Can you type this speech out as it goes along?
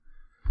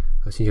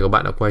Xin chào các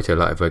bạn đã quay trở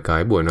lại với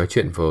cái buổi nói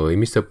chuyện với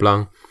Mr.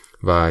 Blanc.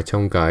 Và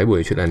trong cái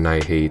buổi chuyện lần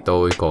này thì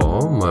tôi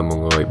có mời một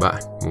người bạn,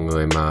 một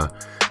người mà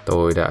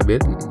tôi đã biết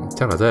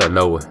chắc là rất là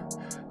lâu rồi.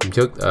 Hôm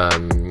trước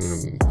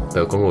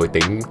tớ có ngồi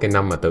tính cái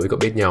năm mà tớ với cậu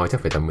biết nhau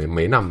chắc phải tầm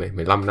mấy năm ấy,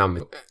 15 năm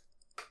ấy.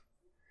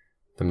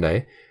 Tầm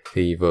đấy.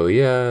 Thì với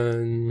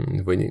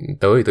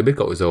tớ thì tớ biết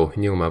cậu rồi,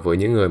 nhưng mà với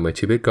những người mà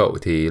chưa biết cậu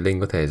thì Linh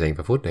có thể dành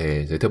vài phút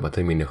để giới thiệu bản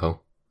thân mình được không?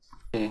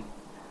 Ok.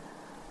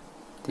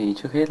 Thì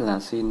trước hết là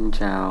xin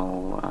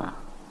chào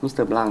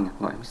Mr. Blanc,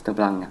 gọi Mr.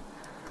 Blanc.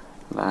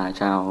 Và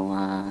chào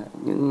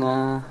những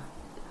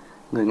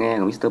người nghe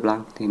của Mr.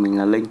 Blanc. Thì mình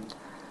là Linh.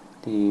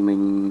 Thì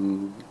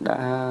mình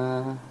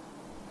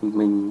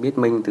biết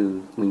Minh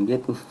từ mình biết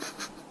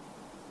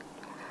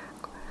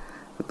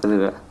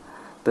từ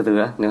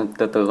từ nếu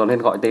từ có nên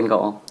gọi tên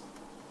cậu không?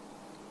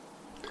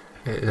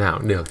 Nào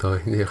cũng được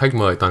thôi, khách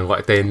mời toàn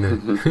gọi tên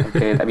thôi.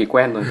 Ok, tại vì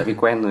quen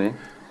rồi ấy.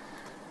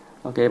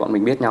 Ok, bọn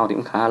mình biết nhau thì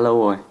cũng khá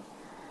lâu rồi.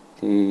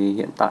 Thì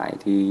hiện tại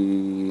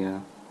thì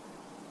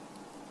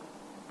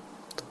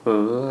tớ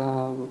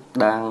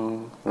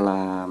đang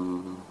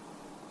làm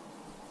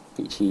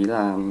vị trí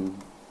là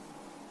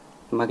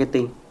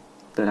marketing.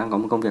 Tớ đang có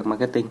một công việc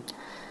marketing,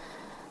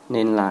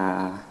 nên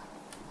là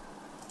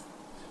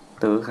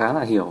tớ khá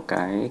là hiểu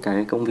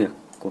cái công việc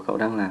của cậu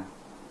đang làm.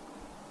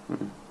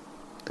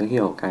 Tớ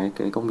hiểu cái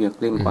công việc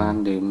liên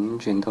quan đến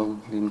truyền thông,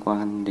 liên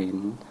quan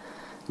đến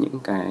những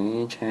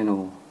cái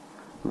channel,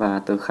 và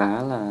tớ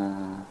khá là,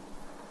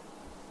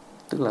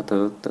 tức là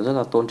tớ rất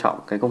là tôn trọng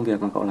cái công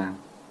việc mà cậu làm.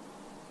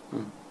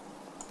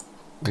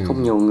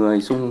 Không nhiều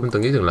người Tớ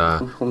nghĩ rằng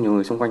là không nhiều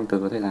người xung quanh tớ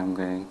có thể làm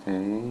cái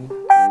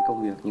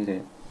công việc như thế.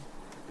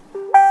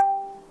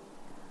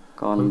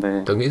 Còn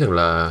về tớ nghĩ rằng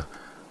là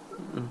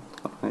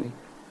cậu nói đi.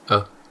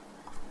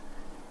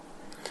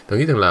 tớ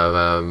nghĩ rằng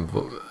là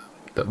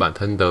bản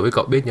thân tớ với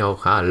cậu biết nhau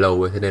khá là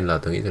lâu ấy, thế nên là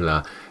tớ nghĩ rằng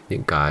là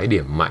những cái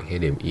điểm mạnh hay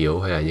điểm yếu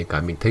hay là những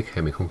cái mình thích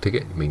hay mình không thích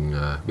ấy, mình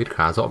biết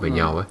khá rõ về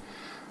nhau ấy.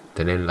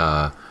 Thế nên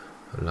là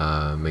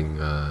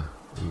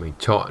mình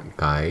chọn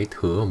cái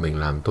thứ mà mình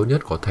làm tốt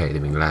nhất có thể để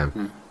mình làm.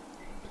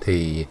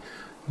 Thì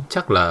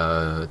chắc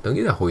là tớ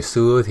nghĩ là hồi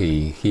xưa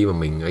thì khi mà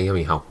anh em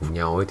mình học cùng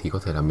nhau ấy, thì có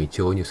thể là mình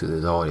chưa có nhiều sự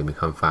tự do để mình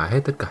khám phá hết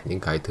tất cả những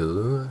cái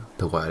thứ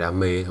tôi gọi là đam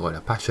mê, tôi gọi là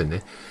passion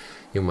ấy.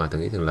 Nhưng mà tớ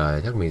nghĩ rằng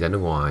là chắc mình ra nước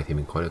ngoài thì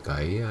mình có được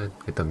cái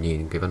tầm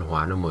nhìn, cái văn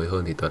hóa nó mới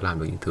hơn, thì tớ làm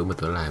được những thứ mà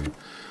tớ làm.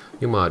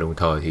 Nhưng mà đồng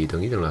thời thì tớ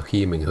nghĩ rằng là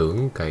khi mình hướng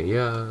cái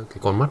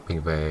con mắt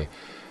mình về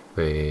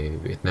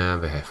Việt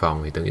Nam, về Hải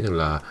Phòng, thì tớ nghĩ rằng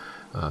là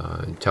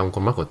trong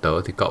con mắt của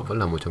tớ thì cậu vẫn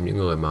là một trong những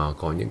người mà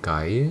có những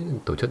cái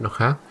tổ chức nó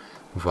khác,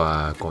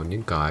 và có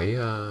những cái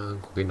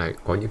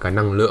có những cái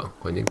năng lượng,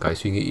 có những cái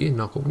suy nghĩ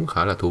nó cũng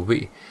khá là thú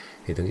vị.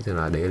 Thì tôi nghĩ rằng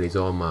là đấy là lý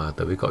do mà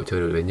tớ với cậu chơi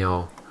được với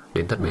nhau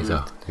đến tận bây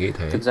giờ. Tôi nghĩ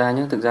thế.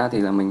 Thực ra thì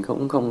là mình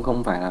cũng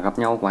không phải là gặp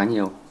nhau quá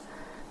nhiều.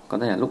 Có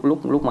thể là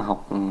lúc mà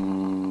học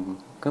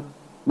cấp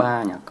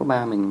 3 nhỉ, cấp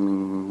 3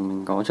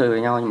 mình có chơi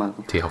với nhau, nhưng mà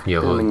thì học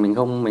nhiều hơn. Mình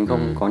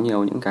không có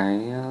nhiều những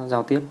cái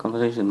giao tiếp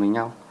conversation với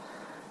nhau.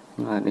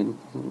 Nhưng mà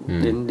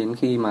đến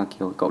khi mà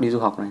kiểu cậu đi du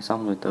học này,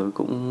 xong rồi tớ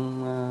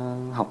cũng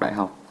học đại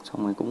học,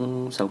 xong rồi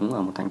cũng sống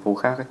ở một thành phố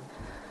khác ấy,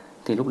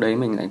 thì lúc đấy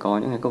mình lại có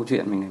những cái câu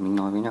chuyện mình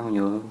nói với nhau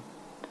nhiều hơn.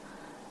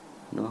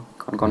 Đúng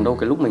không? Còn đâu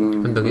cái lúc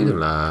Tôi nghĩ rằng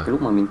là cái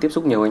lúc mà mình tiếp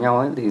xúc nhiều với nhau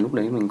ấy, thì lúc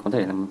đấy mình có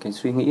thể là cái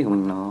suy nghĩ của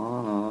mình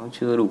nó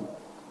chưa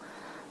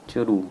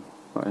đủ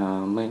gọi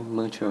là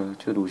mature,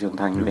 chưa đủ trưởng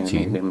thành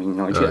để mình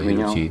nói chuyện với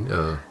nhau.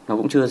 Nó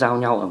cũng chưa giao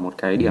nhau ở một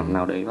cái điểm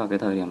nào đấy vào cái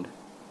thời điểm đấy.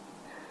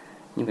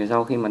 Nhưng về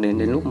sau khi mà đến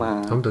lúc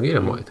mà không, tôi nghĩ là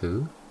mọi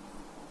thứ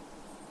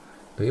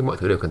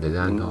đều cần thời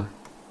gian thôi.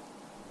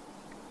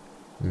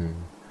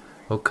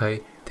 Ok,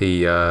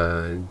 thì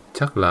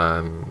chắc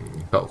là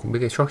cậu cũng biết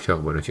cái structure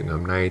của buổi nói chuyện ngày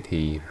hôm nay.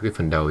 Thì cái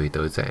phần đầu thì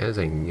tớ sẽ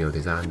dành nhiều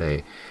thời gian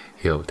để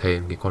hiểu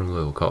thêm cái con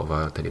người của cậu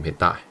vào thời điểm hiện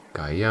tại,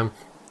 cái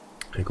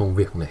công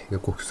việc này, cái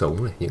cuộc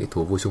sống này, những cái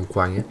thú vui xung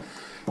quanh ấy.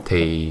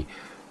 Thì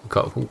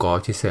cậu cũng có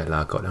chia sẻ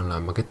là cậu đang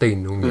làm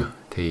marketing đúng không nhỉ?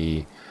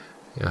 Thì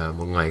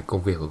một ngày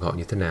công việc của cậu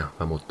như thế nào,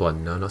 và một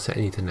tuần nó sẽ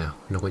như thế nào,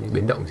 nó có những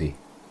biến động gì?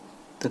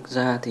 Thực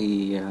ra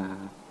thì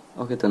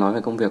ok, tớ nói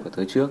về công việc của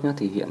tớ trước nhé.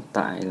 Thì hiện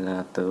tại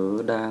là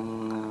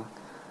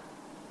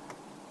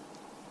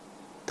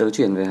tớ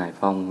chuyển về Hải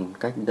Phòng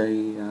cách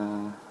đây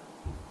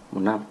 1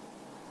 năm.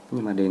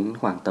 Nhưng mà đến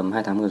khoảng tầm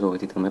 2 tháng vừa rồi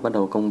thì tớ mới bắt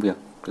đầu công việc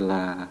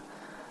là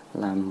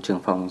làm trưởng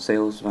phòng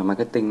sales và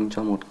marketing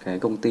cho một cái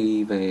công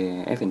ty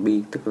về F&B,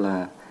 tức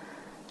là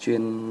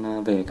chuyên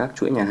về các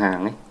chuỗi nhà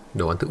hàng ấy.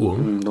 Đồ ăn thức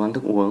uống. Đồ ăn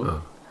thức uống.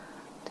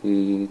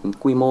 Thì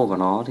quy mô của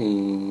nó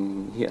thì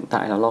hiện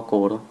tại là local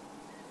thôi.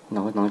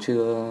 Nó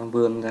chưa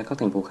vươn ra các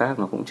thành phố khác,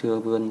 nó cũng chưa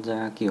vươn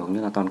ra kiểu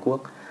như là toàn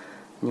quốc.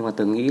 Nhưng mà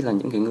tớ nghĩ là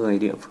những cái người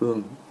địa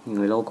phương,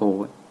 người local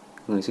ấy,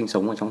 người sinh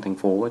sống ở trong thành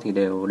phố ấy, thì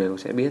đều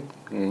sẽ biết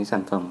cái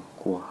sản phẩm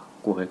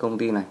của cái công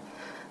ty này.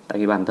 Tại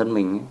vì bản thân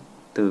mình ấy,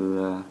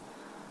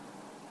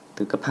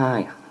 từ cấp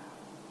 2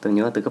 tớ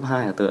nhớ là từ cấp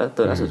 2 là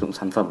tớ đã sử dụng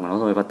sản phẩm của nó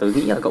rồi, và tớ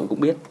nghĩ là cậu cũng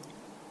biết.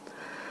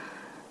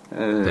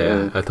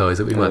 Thời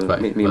giữ bí mật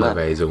vậy, bí mật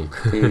về dùng.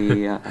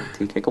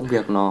 thì cái công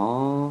việc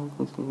nó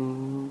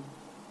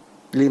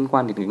liên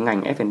quan đến cái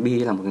ngành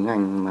F&B là một cái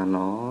ngành mà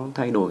nó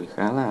thay đổi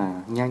khá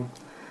là nhanh,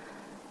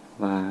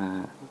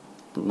 và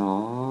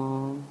nó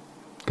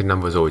Cái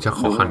năm vừa rồi chắc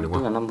khó khăn đúng tức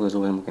không? là năm vừa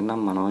rồi là một cái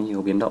năm mà nó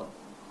nhiều biến động,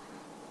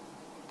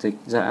 dịch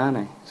dã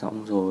này,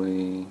 xong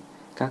rồi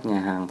các nhà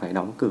hàng phải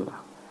đóng cửa.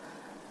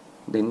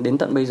 Đến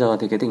tận bây giờ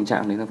thì cái tình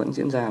trạng đấy nó vẫn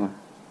diễn ra mà,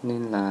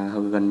 nên là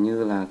gần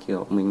như là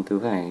kiểu mình cứ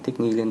phải thích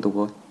nghi liên tục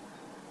thôi.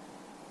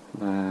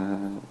 Và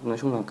nói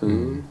chung là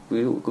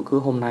ví dụ cứ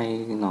hôm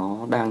nay nó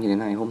đang như thế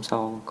này, hôm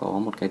sau có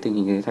một cái tình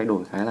hình đấy thay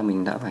đổi cái là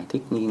mình đã phải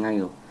thích nghi ngay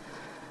rồi.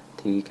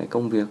 Thì cái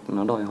công việc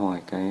nó đòi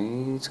hỏi cái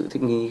sự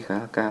thích nghi khá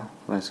là cao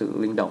và sự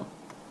linh động.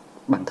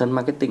 Bản thân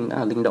marketing đã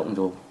là linh động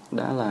rồi,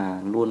 đã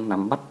là luôn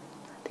nắm bắt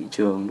thị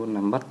trường, luôn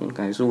nắm bắt những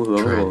cái xu hướng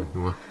Trend, rồi.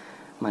 đúng không?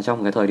 Mà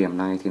trong cái thời điểm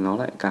này thì nó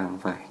lại càng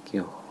phải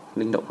kiểu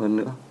linh động hơn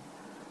nữa,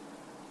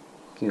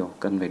 kiểu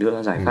cần phải đưa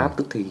ra giải pháp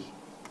tức thì.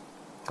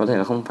 Có thể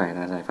là không phải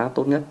là giải pháp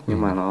tốt nhất,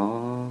 nhưng mà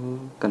nó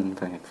cần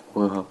phải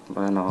phù hợp,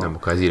 và nó Là một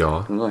cái gì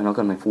đó. đúng rồi, nó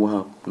cần phải phù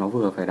hợp, nó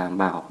vừa phải đảm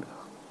bảo được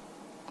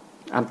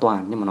an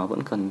toàn, nhưng mà nó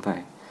vẫn cần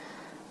phải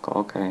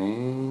có cái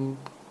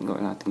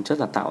gọi là tính chất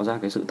là tạo ra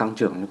cái sự tăng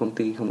trưởng cho công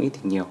ty, không ít thì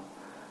nhiều.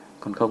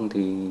 Còn không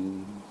thì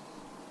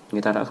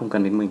người ta đã không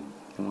cần đến mình,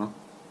 đúng không?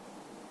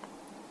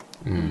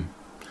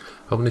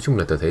 Không, nói chung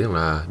là tớ thấy rằng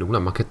là đúng là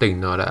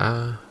marketing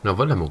nó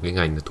vẫn là một cái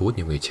ngành thu hút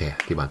nhiều người trẻ.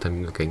 Thì bản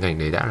thân cái ngành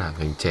đấy đã là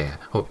ngành trẻ,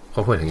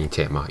 không phải là ngành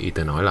trẻ mà ý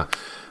tớ nói là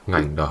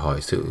ngành đòi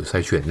hỏi sự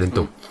xoay chuyển liên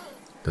tục.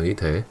 Tớ nghĩ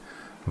thế.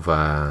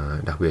 Và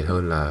đặc biệt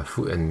hơn là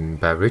food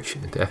and beverage,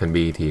 F&B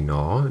thì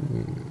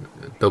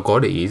tớ có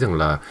để ý rằng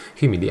là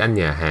khi mình đi ăn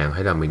nhà hàng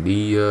hay là mình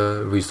đi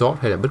resort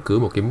hay là bất cứ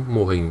một cái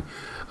mô hình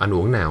ăn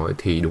uống nào ấy,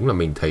 thì đúng là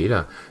mình thấy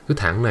là cứ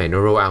tháng này nó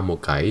roll out một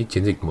cái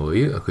chiến dịch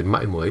mới, khuyến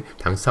mãi mới,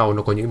 tháng sau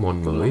nó có những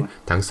món mới,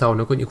 tháng sau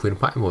nó có những khuyến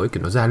mãi mới,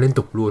 kiểu nó ra liên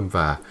tục luôn,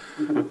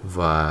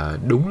 và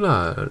đúng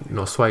là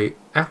nó xoay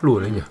ác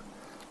luôn đấy nhỉ.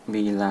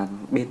 Vì là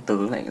bên tớ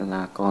lại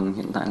là còn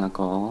hiện tại là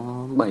có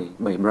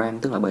 7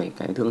 brand, tức là 7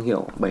 cái thương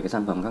hiệu, 7 cái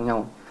sản phẩm khác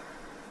nhau.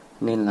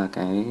 Nên là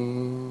cái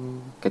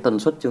tần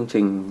suất chương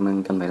trình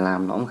mình cần phải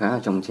làm nó cũng khá là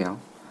chồng chéo.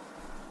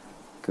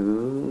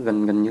 Cứ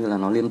gần như là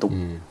nó liên tục,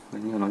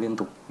 gần như là nó liên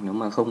tục. Nếu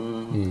mà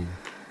không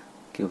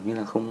kiểu như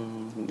là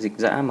không dịch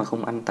dã mà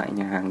không ăn tại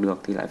nhà hàng được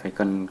thì lại phải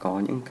cần có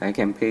những cái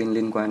campaign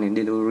liên quan đến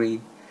delivery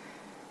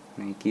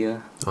này kia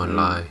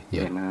online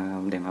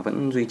để mà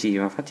vẫn duy trì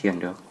và phát triển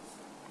được.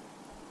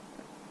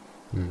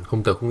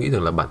 Tớ không nghĩ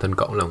rằng là bản thân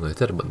cậu là người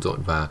rất là bận rộn,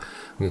 và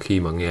khi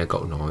mà nghe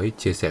cậu nói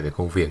chia sẻ về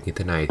công việc như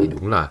thế này thì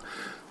đúng là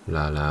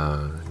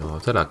nó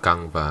rất là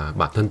căng. Và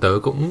bản thân tớ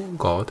cũng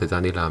có thời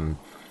gian đi làm,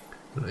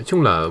 nói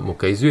chung là một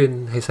cái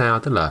duyên hay sao,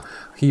 tức là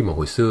khi mà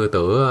hồi xưa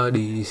tớ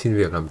đi xin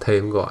việc làm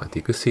thêm gọi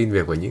thì cứ xin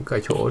việc ở những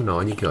cái chỗ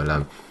nó như kiểu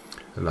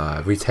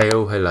là retail,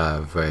 hay là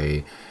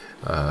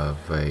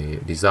về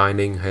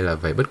designing, hay là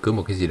về bất cứ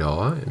một cái gì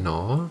đó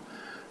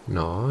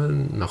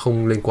nó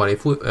không liên quan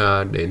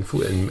đến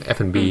food and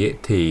F&B ấy,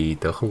 thì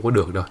tớ không có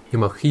được đâu.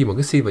 Nhưng mà khi mà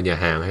cứ xin vào nhà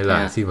hàng hay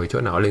là xin vào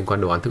chỗ nào liên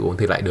quan đồ ăn thức uống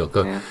thì lại được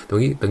cơ.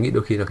 Tớ nghĩ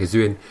đôi khi là cái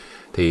duyên.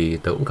 Thì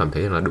tớ cũng cảm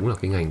thấy là đúng là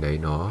cái ngành đấy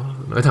nó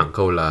nói thẳng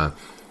câu là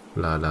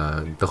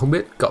tớ không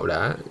biết cậu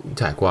đã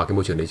trải qua cái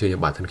môi trường đấy chưa,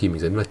 nhưng bản thân khi mình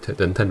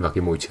dấn thân vào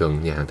cái môi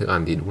trường nhà hàng thức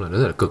ăn thì đúng là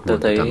rất là cực. Tớ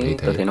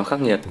thấy nó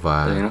khắc nghiệt.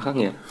 Và tớ thấy nó khắc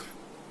nghiệt.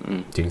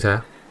 Chính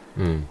xác.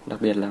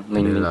 Đặc biệt là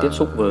mình tiếp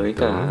xúc với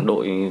cả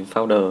đội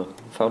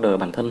founder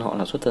bản thân họ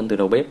là xuất thân từ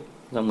đầu bếp,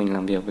 do mình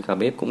làm việc với cả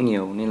bếp cũng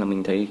nhiều, nên là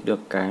mình thấy được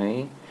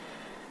cái,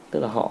 tức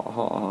là họ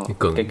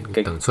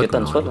cái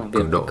tần suất làm việc,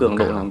 cường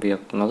độ làm việc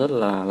nó rất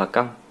là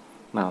căng,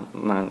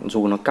 mà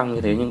dù nó căng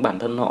như thế nhưng bản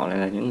thân họ lại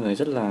là những người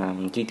rất là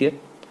chi tiết.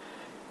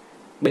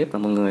 Bếp là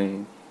một người,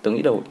 tớ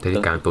nghĩ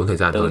càng tốn thời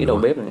gian hơn. Tớ nghĩ đầu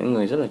bếp là những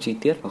người rất là chi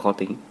tiết và khó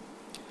tính.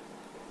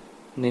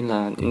 Nên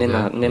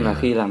là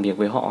khi làm việc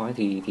với họ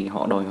ấy, thì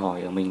họ đòi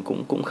hỏi ở mình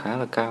cũng khá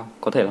là cao.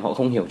 Có thể là họ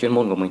không hiểu chuyên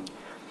môn của mình,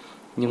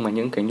 nhưng mà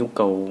những cái nhu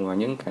cầu và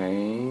những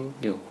cái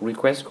kiểu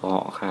request của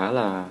họ khá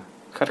là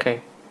khắt khe.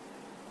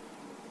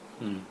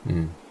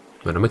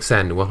 Và nó make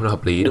sense đúng không? Nó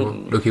hợp lý đúng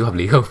không? Đôi khi có hợp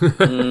lý không?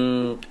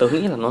 Tớ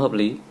nghĩ là nó hợp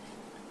lý.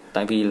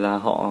 Tại vì là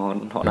họ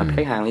đặt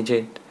khách hàng lên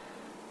trên.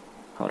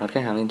 Họ đặt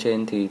khách hàng lên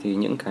trên thì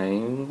những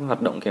cái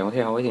hoạt động kéo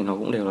theo ấy thì nó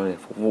cũng đều là để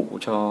phục vụ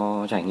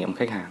cho trải nghiệm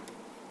khách hàng.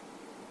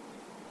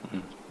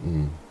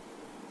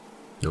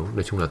 Đúng,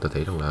 nói chung là tôi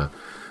thấy rằng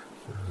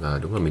là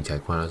đúng là mình trải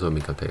qua rồi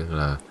mình cảm thấy rằng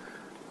là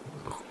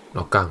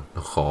nó căng,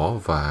 nó khó,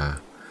 và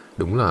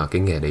đúng là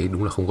cái nghề đấy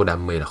đúng là không có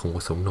đam mê là không có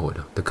sống nổi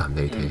đâu. Tôi cảm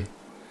thấy thế.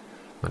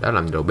 Mà đã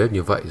làm đầu bếp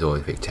như vậy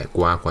rồi, phải trải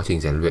qua quá trình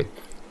rèn luyện,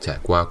 trải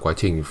qua quá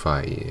trình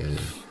phải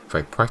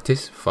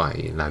practice,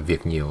 phải làm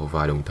việc nhiều,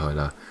 và đồng thời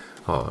là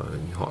họ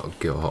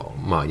kiểu họ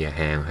mở nhà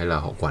hàng hay là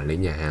họ quản lý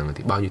nhà hàng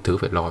thì bao nhiêu thứ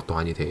phải lo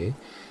toan như thế.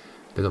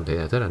 Tôi cảm thấy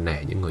là rất là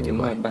nể những người như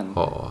vậy.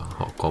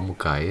 Họ có một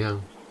cái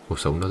cuộc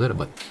sống nó rất là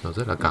bận, nó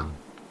rất là căng.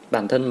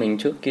 Bản thân mình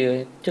trước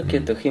kia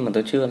từ khi mà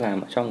tôi chưa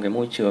làm ở trong cái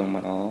môi trường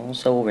mà nó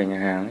sâu về nhà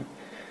hàng ấy,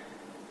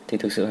 thì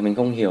thực sự là mình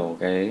không hiểu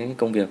cái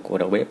công việc của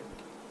đầu bếp.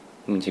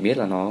 Mình chỉ biết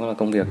là nó là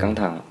công việc căng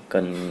thẳng,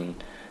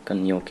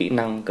 cần nhiều kỹ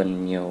năng,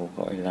 cần nhiều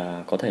gọi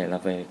là có thể là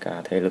về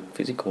cả thể lực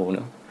physical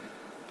nữa.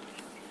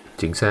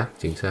 Chính xác.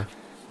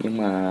 Nhưng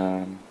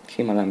mà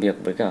khi mà làm việc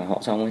với cả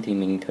họ xong ấy thì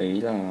mình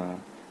thấy là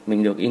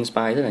mình được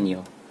inspire rất là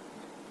nhiều.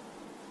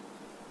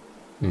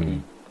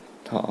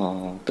 Họ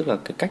tức là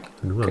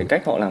Đúng cái là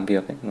cách họ làm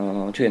việc ấy,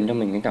 nó truyền cho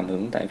mình cái cảm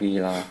hứng, tại vì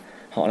là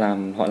họ là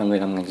người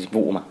làm ngành dịch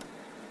vụ mà,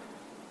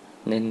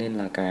 nên nên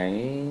là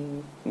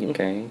những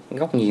cái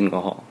góc nhìn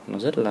của họ nó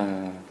rất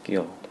là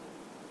kiểu,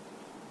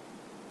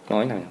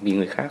 nói là vì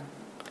người khác.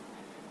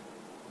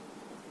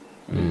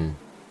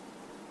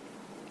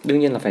 Đương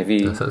nhiên là phải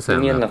vì nó sẵn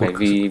sàng là put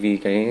vì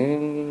cái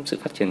sự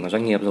phát triển của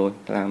doanh nghiệp rồi,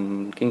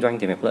 làm kinh doanh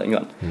thì phải có lợi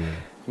nhuận.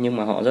 Nhưng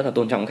mà họ rất là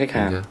tôn trọng khách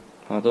hàng.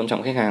 Họ tôn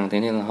trọng khách hàng, thế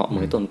nên là họ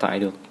mới tồn tại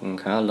được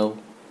khá là lâu.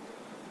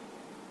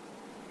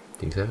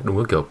 Chính xác, đúng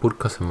cái kiểu put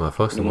customer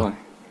first, Đúng rồi.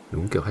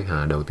 Đúng kiểu khách hàng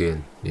là đầu tiên.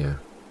 Yeah.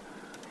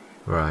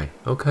 Right,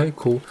 ok,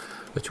 cool.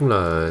 Nói chung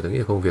là tôi nghĩ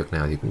là công việc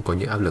nào thì cũng có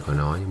những áp lực của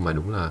nó, nhưng mà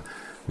đúng là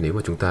nếu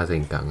mà chúng ta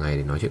dành cả ngày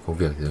để nói chuyện công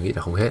việc thì tôi nghĩ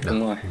là không hết đâu.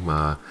 Đúng rồi. Nhưng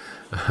mà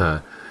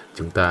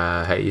chúng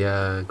ta hãy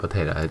có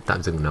thể là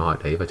tạm dừng nó ở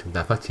đấy và chúng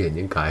ta phát triển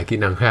những cái kỹ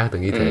năng khác,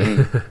 tôi nghĩ thế.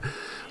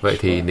 Vậy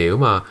thì nếu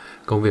mà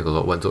công việc của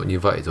cậu bận rộn như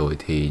vậy rồi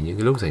thì những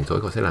cái lúc rảnh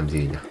rỗi cậu sẽ làm gì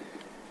nhỉ?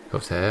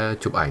 Cậu sẽ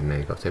chụp ảnh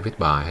này, cậu sẽ viết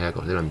bài, hay là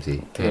cậu sẽ làm gì?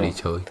 Hay là đi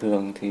chơi?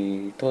 Thường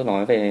thì tôi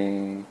nói về,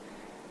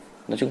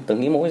 nói chung tớ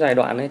nghĩ mỗi giai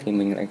đoạn ấy thì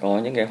mình lại có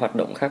những cái hoạt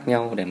động khác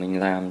nhau để mình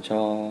làm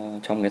cho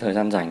trong cái thời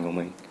gian rảnh của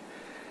mình.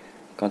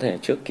 Có thể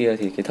trước kia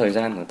thì cái thời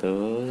gian của tớ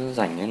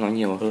rảnh ấy nó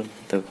nhiều hơn,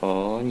 tớ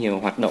có nhiều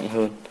hoạt động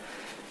hơn.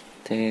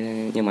 Thế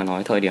nhưng mà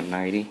nói thời điểm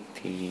này đi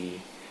thì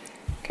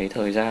cái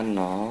thời gian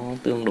nó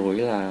tương đối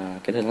là,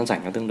 cái thời gian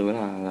rảnh nó tương đối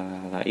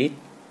là ít.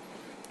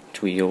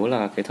 Chủ yếu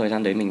là cái thời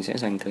gian đấy mình sẽ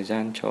dành thời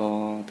gian cho,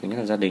 thứ nhất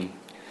là gia đình,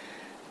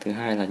 thứ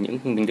hai là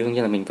mình đương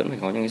nhiên là mình vẫn phải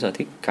có những cái sở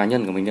thích cá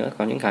nhân của mình nữa,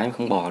 có những cái mình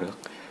không bỏ được.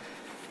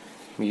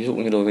 Ví dụ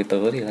như đối với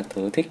tớ thì là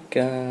tớ thích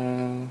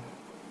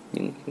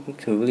những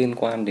thứ liên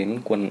quan đến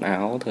quần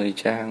áo, thời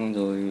trang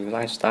rồi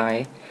lifestyle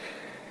ấy.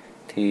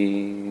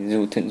 Thì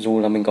dù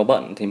là mình có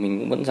bận thì mình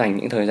cũng vẫn dành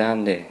những thời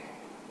gian để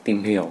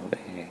tìm hiểu,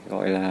 để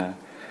gọi là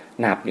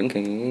nạp những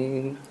cái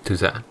thư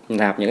giãn,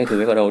 nạp những cái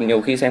thứ vào đầu.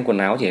 Nhiều khi xem quần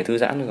áo chỉ để thư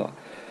giãn thôi ạ.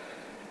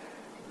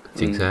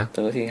 Chính xác.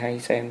 Tớ thì hay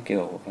xem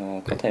kiểu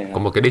có thể là có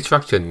một cái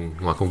distraction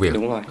ngoài công việc.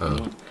 Đúng rồi.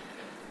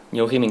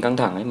 Nhiều khi mình căng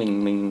thẳng ấy,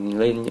 mình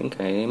lên những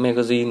cái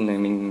magazine này,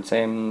 mình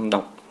xem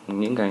đọc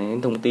những cái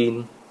thông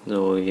tin,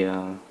 rồi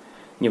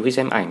nhiều khi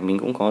xem ảnh mình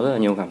cũng có rất là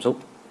nhiều cảm xúc.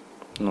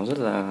 Nó rất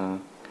là,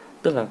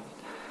 tức là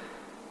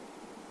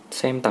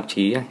xem tạp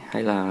chí này,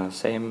 hay là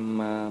xem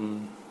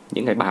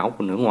những cái báo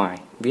của nước ngoài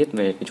viết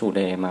về cái chủ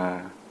đề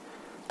mà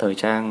thời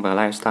trang và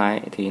lifestyle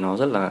ấy, thì nó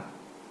rất là,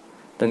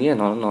 tôi nghĩ là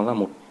nó là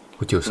một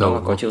chiều sâu, nó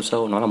là có chiều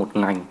sâu, nó là một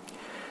ngành,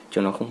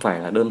 chứ nó không phải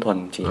là đơn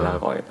thuần chỉ là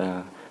gọi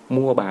là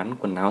mua bán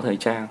quần áo thời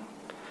trang.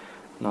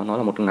 Nó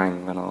là một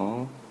ngành, và nó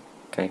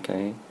cái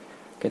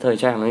thời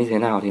trang nó như thế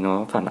nào thì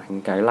nó phản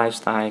ánh cái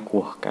lifestyle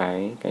của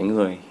cái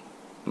người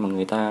mà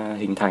người ta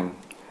hình thành,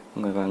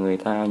 và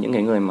những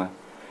cái người mà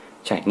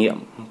trải nghiệm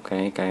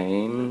cái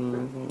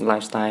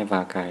lifestyle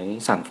và cái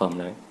sản phẩm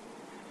đấy.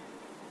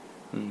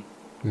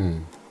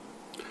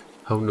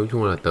 Không, nói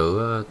chung là tớ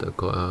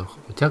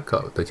chắc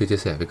tớ chưa chia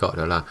sẻ với cậu,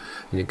 đó là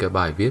những cái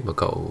bài viết mà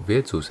cậu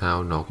viết dù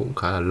sao nó cũng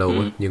khá là lâu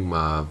ấy, nhưng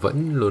mà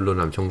vẫn luôn luôn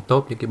nằm trong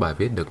top những cái bài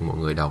viết được mọi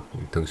người đọc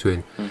thường xuyên.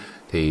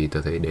 Thì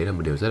tớ thấy đấy là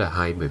một điều rất là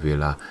hay, bởi vì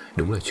là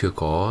đúng là chưa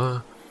có,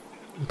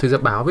 thực ra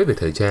báo viết về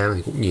thời trang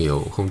thì cũng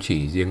nhiều, không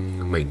chỉ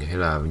riêng mình hay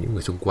là những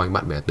người xung quanh,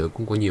 bạn bè tớ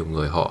cũng có nhiều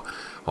người họ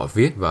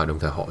viết, và đồng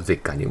thời họ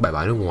dịch cả những bài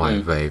báo nước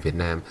ngoài về Việt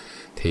Nam.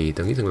 Thì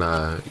tớ nghĩ rằng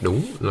là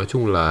đúng, nói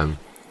chung là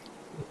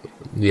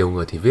nhiều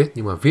người thì viết,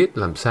 nhưng mà viết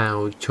làm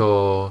sao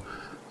cho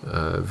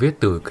viết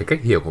từ cái cách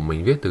hiểu của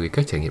mình, viết từ cái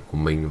cách trải nghiệm của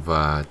mình.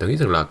 Và tớ nghĩ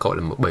rằng là cậu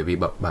là bởi vì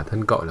bản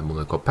thân cậu là một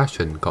người có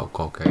passion, cậu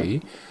có cái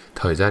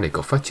thời gian để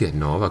cậu phát triển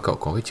nó, và cậu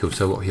có cái chiều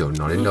sâu, cậu hiểu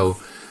nó đến đâu,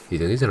 thì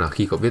tớ nghĩ rằng là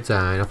khi cậu viết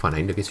ra nó phản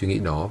ánh được cái suy nghĩ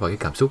đó và cái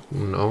cảm xúc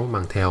nó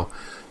mang theo.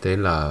 Thế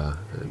là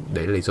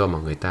đấy là lý do mà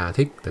người ta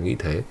thích, tớ nghĩ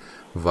thế.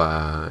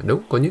 Và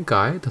đúng, có những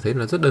cái tớ thấy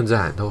là rất đơn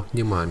giản thôi,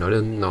 nhưng mà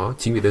nó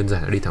chính vì đơn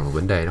giản, nó đi thẳng vào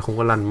vấn đề, nó không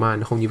có lan man,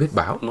 nó không như viết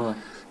báo.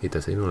 Thì tớ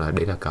thấy là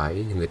đấy là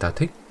cái người ta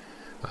thích.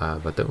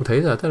 Và tớ cũng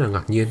thấy là rất là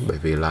ngạc nhiên, bởi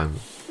vì là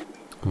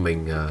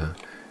mình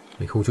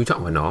không chú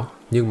trọng vào nó,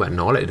 nhưng mà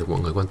nó lại được mọi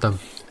người quan tâm.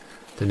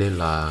 Cho nên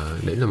là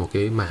đấy là một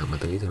cái mảng mà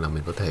tớ nghĩ rằng là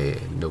mình có thể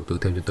đầu tư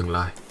thêm cho tương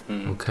lai.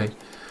 Ok.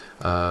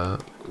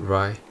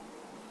 Right.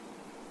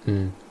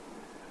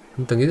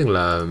 Tớ nghĩ rằng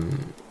là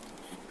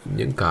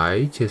những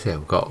cái chia sẻ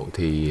của cậu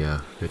thì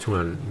nói chung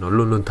là nó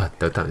luôn luôn thật,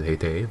 tớ cảm thấy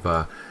thế.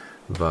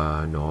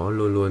 Và nó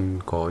luôn luôn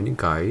có những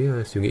cái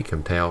suy nghĩ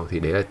kèm theo. Thì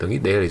đấy là tớ nghĩ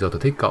đấy là lý do tớ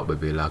thích cậu, bởi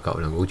vì là cậu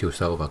là người có chiều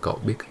sâu, và cậu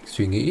biết cách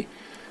suy nghĩ,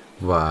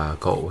 và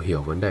cậu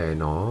hiểu vấn đề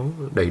nó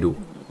đầy đủ,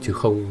 chứ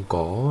không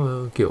có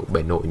kiểu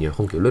bề nổi nhiều,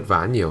 không kiểu lướt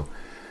ván nhiều.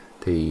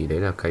 Thì đấy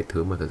là cái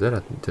thứ mà tớ rất là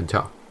trân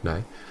trọng.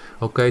 Đấy.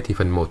 Ok, thì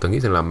phần 1 tớ nghĩ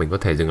rằng là mình có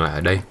thể dừng lại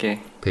ở đây.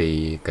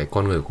 Thì cái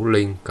con người của Quốc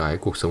Linh, cái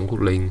cuộc sống của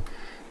Quốc Linh,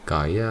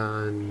 cái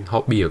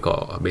hobby của cậu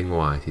ở bên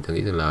ngoài, thì tớ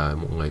nghĩ rằng là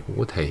mọi người cũng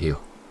có thể hiểu.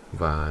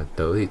 Và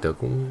tớ thì tớ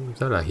cũng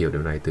rất là hiểu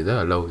điều này từ rất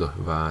là lâu rồi,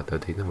 và tớ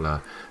thấy rằng là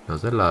nó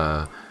rất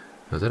là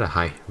nó rất là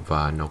hay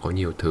và nó có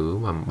nhiều thứ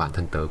mà bản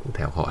thân tớ cũng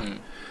theo hỏi.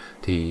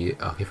 Thì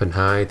ở cái phần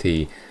 2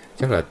 thì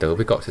chắc là tớ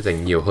với cậu sẽ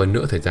dành nhiều hơn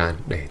nữa thời gian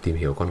để tìm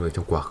hiểu con người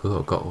trong quá khứ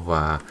của cậu.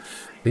 Và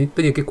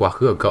tất nhiên cái quá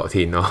khứ của cậu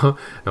thì nó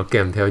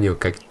kèm theo nhiều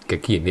cái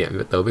kỷ niệm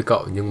giữa tớ với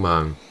cậu, nhưng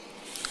mà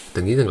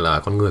tớ nghĩ rằng là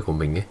con người của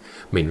mình ấy,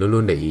 mình luôn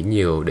luôn để ý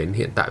nhiều đến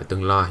hiện tại và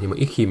tương lai, nhưng mà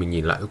ít khi mình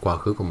nhìn lại cái quá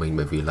khứ của mình,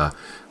 bởi vì là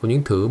có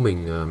những thứ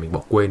mình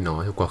bỏ quên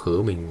nó trong quá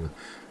khứ.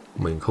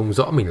 Mình không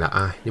rõ mình là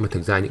ai, nhưng mà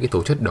thực ra những cái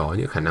tố chất đó,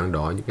 những khả năng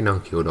đó, những cái năng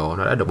khiếu đó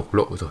nó đã được bộc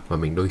lộ rồi, và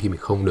mình đôi khi mình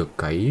không được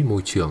cái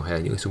môi trường hay là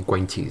những cái xung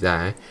quanh chỉ ra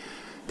ấy.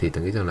 Thì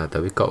tớ nghĩ rằng là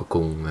tớ với cậu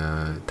cùng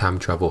time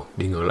travel,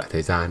 đi ngược lại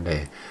thời gian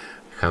để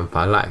khám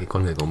phá lại cái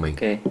con người của mình.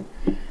 Ok.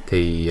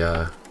 Thì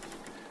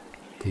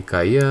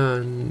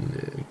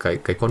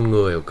cái con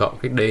người của cậu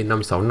cách đây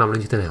 5-6 năm nó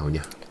như thế nào nhỉ?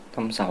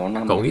 5-6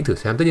 năm. Cậu nghĩ thử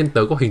xem, tất nhiên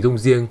tớ có hình dung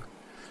riêng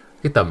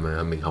cái tầm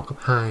mình học cấp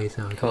 2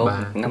 sao, cấp Không,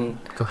 3, cấp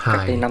cách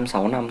 2 đây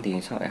 5-6 năm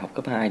thì sao lại học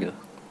cấp 2 được?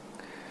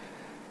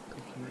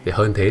 để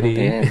hơn thế đi.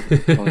 Thế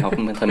hồi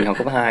thời mình học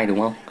cấp 2 đúng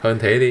không? Hơn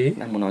thế đi.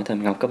 Đang muốn nói thời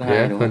mình học cấp 2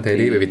 Yeah, đúng hơn không? thế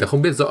đi, bởi vì tớ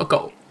không biết rõ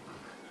cậu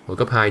hồi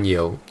cấp 2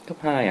 nhiều. Cấp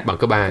 2 à? Bằng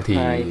cấp 3 thì...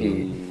 Cấp 2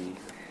 thì...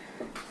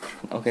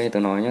 Ok, tớ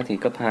nói nhá, thì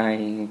cấp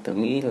 2 tớ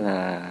nghĩ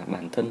là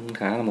bản thân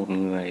khá là một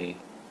người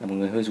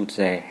hơi rụt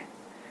rè.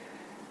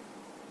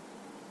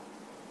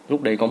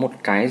 Lúc đấy có một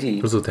cái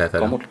gì, Nó rụt rè thật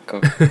có à? một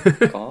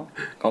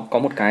có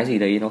một cái gì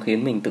đấy nó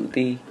khiến mình tự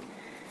ti.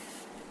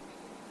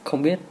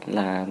 Không biết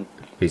là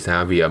Vì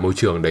sao? Vì ở môi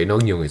trường đấy nó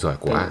nhiều người giỏi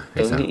quá hay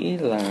tớ sao? nghĩ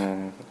là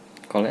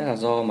có lẽ là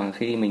do mà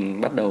khi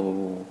mình bắt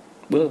đầu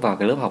bước vào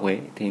cái lớp học ấy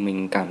thì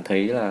mình cảm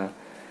thấy là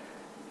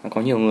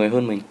có nhiều người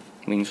hơn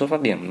mình xuất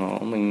phát điểm nó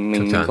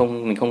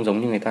mình không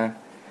giống như người ta.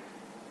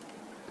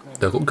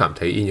 Tớ cũng cảm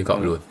thấy y như cậu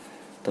luôn.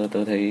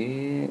 Tớ thấy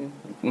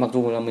mặc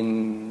dù là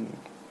mình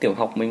tiểu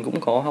học mình cũng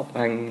có học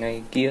hành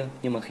này kia,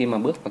 nhưng mà khi mà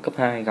bước vào cấp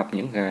 2 gặp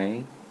những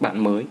cái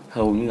bạn mới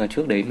hầu như là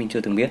trước đấy mình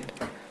chưa từng biết,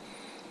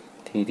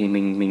 thì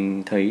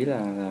mình thấy là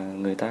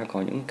người ta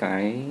có những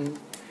cái,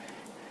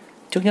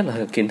 trước nhất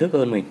là kiến thức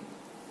hơn mình,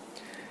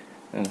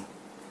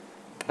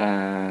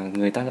 và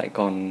người ta lại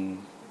còn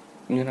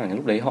như là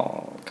lúc đấy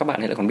các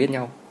bạn ấy lại còn biết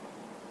nhau,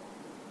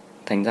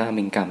 thành ra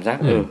mình cảm giác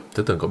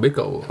Tớ tưởng cậu biết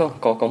cậu. Không,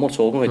 có một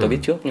số người tớ biết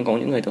trước, nhưng có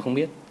những người tớ không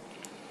biết,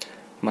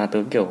 mà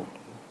tớ kiểu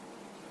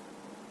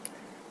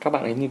các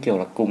bạn ấy như kiểu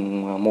là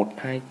cùng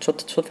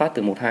xuất phát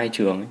từ 1-2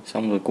 trường ấy,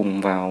 xong rồi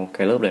cùng vào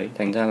cái lớp đấy,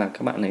 thành ra là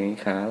các bạn ấy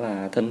khá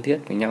là thân thiết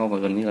với nhau và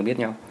gần như là biết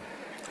nhau.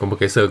 Có một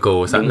cái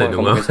circle sẵn rồi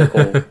đúng không? Có một cái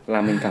circle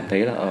là mình cảm thấy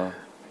là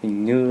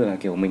hình như là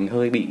kiểu mình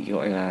hơi bị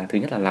gọi là, thứ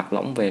nhất là lạc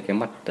lõng về cái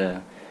mặt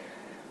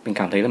mình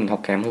cảm thấy là mình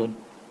học kém hơn.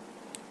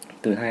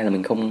 Thứ hai là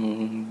mình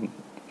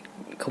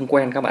không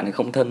quen các bạn ấy,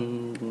 không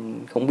thân,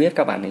 không biết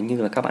các bạn ấy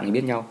như là các bạn ấy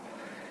biết nhau.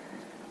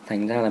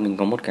 Thành ra là mình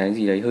có một cái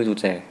gì đấy hơi rụt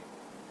rè,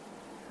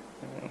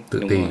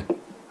 tự ti.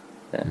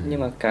 Nhưng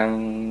mà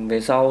càng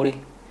về sau đi,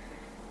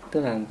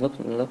 tức là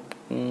lớp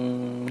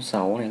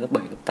 6 này, lớp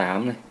 7, lớp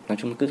 8 này, nói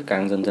chung cứ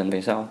càng dần dần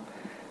về sau,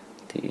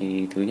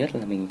 thì thứ nhất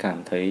là mình cảm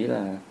thấy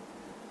là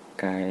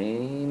cái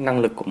năng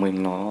lực của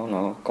mình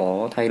nó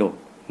có thay đổi,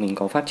 mình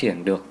có phát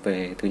triển được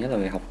về, thứ nhất là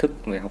về học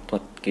thức, về học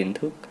thuật, kiến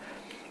thức.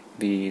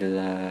 Vì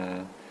là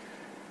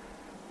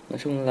nói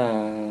chung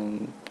là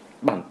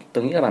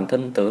tớ nghĩ là bản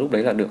thân tớ lúc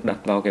đấy là được đặt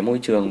vào cái môi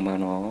trường mà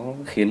nó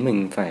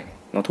khiến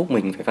nó thúc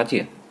mình phải phát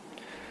triển.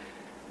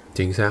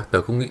 Chính xác,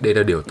 tớ cũng nghĩ đây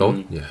là điều tốt.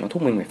 Nó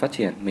thúc mình phải phát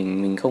triển,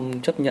 mình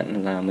không chấp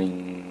nhận là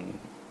mình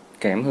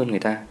kém hơn người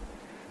ta.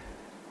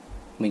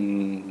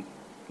 Mình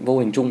vô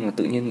hình chung là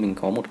tự nhiên mình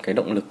có một cái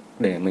động lực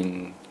để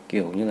mình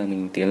kiểu như là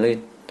mình tiến lên.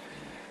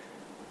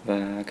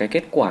 Và cái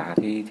kết quả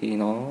thì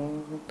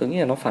tớ nghĩ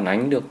là nó phản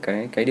ánh được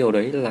cái điều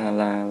đấy,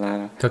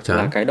 là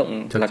cái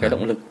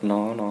động lực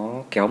nó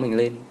kéo mình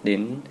lên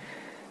đến,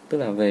 tức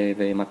là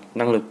về mặt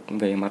năng lực,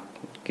 về mặt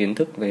kiến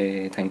thức,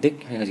 về thành tích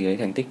hay là gì đấy.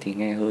 Thành tích thì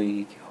nghe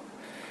hơi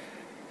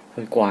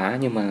quá,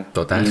 nhưng mà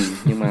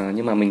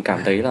nhưng mà mình cảm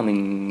thấy là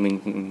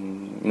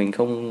mình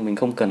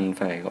không cần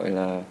phải gọi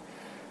là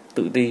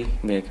tự ti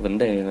về cái vấn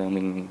đề là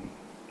mình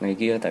này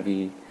kia, tại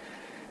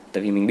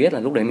vì mình biết là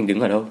lúc đấy mình đứng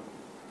ở đâu,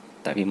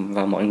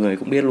 và mọi người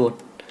cũng biết luôn,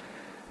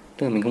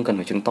 tức là mình không cần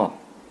phải chứng tỏ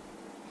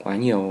quá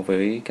nhiều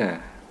với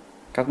cả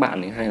các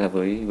bạn ấy hay là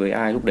với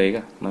ai lúc đấy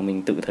cả, mà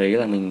mình tự thấy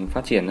là mình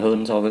phát triển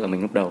hơn so với cả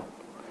mình lúc đầu.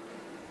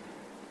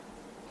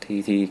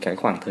 Thì cái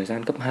khoảng thời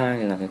gian cấp 2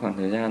 là cái khoảng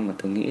thời gian mà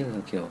tôi nghĩ là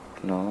kiểu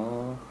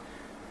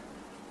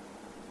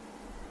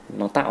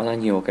nó tạo ra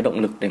nhiều cái động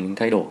lực để mình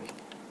thay đổi,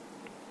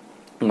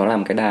 nó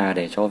làm cái đà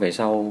để cho về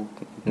sau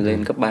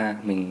lên cấp 3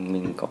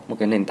 mình có một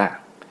cái nền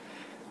tảng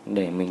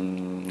để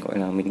mình gọi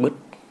là mình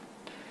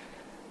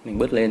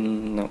bứt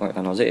lên, nó gọi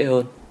là nó dễ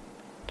hơn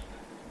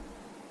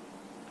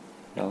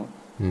đó.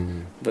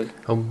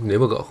 Không, nếu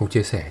mà cậu không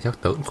chia sẻ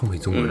chắc tớ cũng không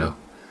hình dung được đâu.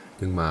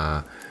 Nhưng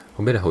mà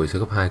không biết là hồi xưa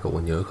cấp 2 cậu có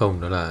nhớ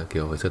không, đó là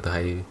kiểu hồi xưa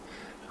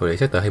hồi đấy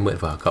chắc tớ hay mượn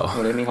vở cậu.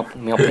 Hồi đấy mình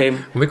học thêm.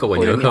 Không biết cậu có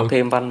nhớ không? Mình học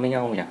thêm văn với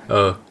nhau nhỉ?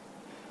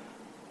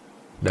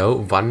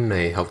 Đâu, văn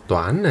này, học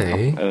toán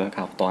này. Cả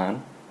học toán.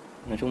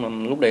 Nói chung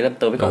là lúc đấy là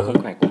tớ với cậu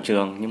không phải cùng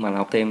trường, nhưng mà là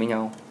học thêm với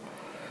nhau.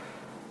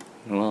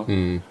 đúng không?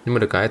 Nhưng mà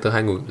được cái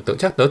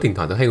chắc tớ thỉnh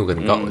thoảng tớ hay ngồi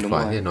gần cậu thì Đúng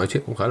phải, rồi. nên nói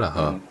chuyện cũng khá là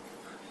hợp.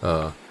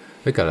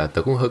 Với cả là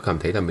tớ cũng hơi cảm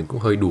thấy là mình cũng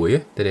hơi đuối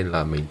ấy, cho nên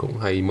là mình cũng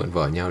hay mượn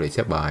vở nhau để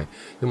chép bài.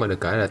 Nhưng mà được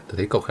cái là tớ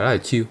thấy cậu khá là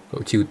chill,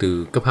 cậu chill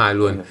từ cấp 2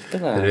 luôn, Tức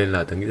cho là nên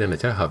là tớ nghĩ rằng là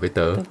chắc là hợp với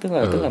tớ.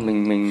 tức là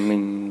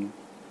mình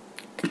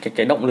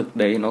cái động lực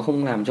đấy nó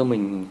không làm cho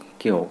mình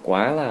kiểu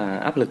quá là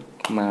áp lực,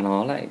 mà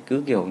nó lại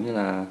cứ kiểu như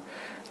là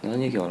nó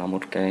như kiểu là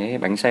một cái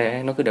bánh xe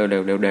ấy, nó cứ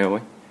đều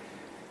ấy.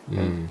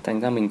 Thành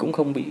ra mình cũng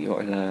không bị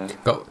gọi là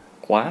Cậu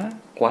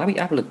quá bị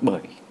áp lực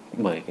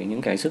bởi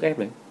những cái sức ép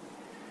đấy.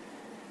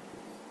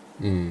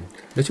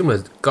 nói chung là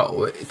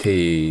cậu ấy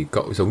thì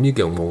cậu giống như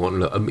kiểu một ngọn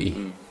lửa âm ỉ,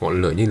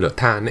 ngọn lửa như lửa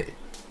than ấy,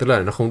 tức là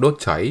nó không đốt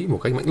cháy một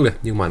cách mãnh liệt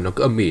nhưng mà nó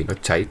cứ âm ỉ, nó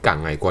cháy cả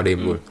ngày qua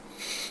đêm luôn.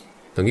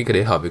 Tớ nghĩ cái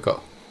đấy hợp với cậu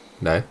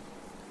đấy.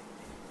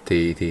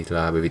 Thì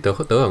là bởi vì tớ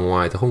ở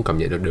ngoài tớ không cảm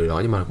nhận được điều đó,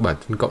 nhưng mà bản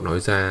thân cậu nói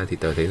ra thì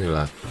tớ thấy rằng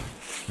là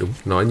đúng,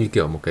 nó như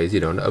kiểu một cái gì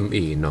đó nó âm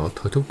ỉ, nó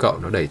thôi thúc cậu,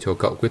 nó đẩy cho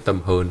cậu quyết tâm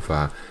hơn,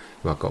 và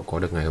cậu có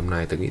được ngày hôm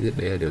nay. Tớ nghĩ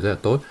đấy là điều rất là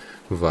tốt.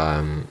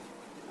 Và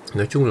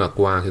nói chung là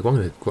qua cái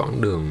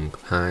quãng đường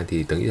 2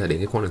 thì tớ nghĩ là đến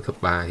cái quãng đường cấp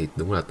 3 thì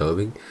đúng là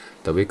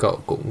tớ với cậu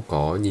cũng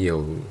có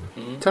nhiều,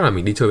 chắc là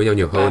mình đi chơi với nhau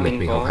nhiều hơn này,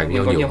 mình học hành với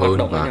nhau nhiều hoạt hơn,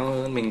 động với và nhau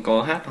hơn, mình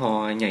có hát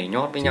hò nhảy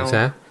nhót với chính nhau.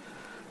 xác.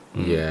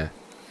 Yeah.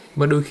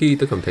 Mà đôi khi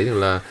tôi cảm thấy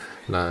rằng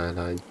là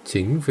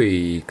chính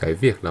vì cái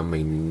việc là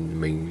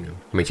mình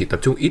chỉ tập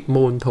trung ít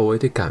môn thôi,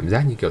 thì cảm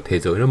giác như kiểu thế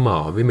giới nó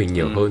mở với mình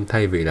nhiều hơn,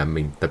 thay vì là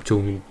mình tập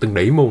trung từng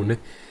đấy môn ấy,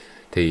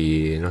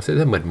 thì nó sẽ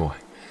rất mệt mỏi.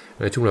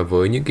 Nói chung là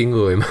với những cái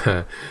người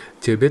mà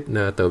chưa biết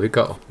tớ với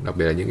cậu, đặc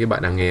biệt là những cái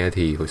bạn đang nghe,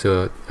 thì hồi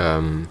xưa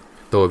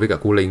tôi với cả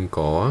Cu Linh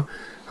có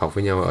học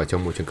với nhau ở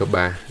trong một trường cấp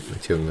 3,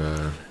 trường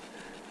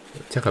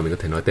chắc là mình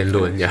có thể nói tên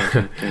luôn nhỉ,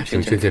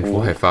 trường chuyên trên phố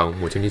Hải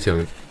Phòng, một trong những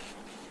trường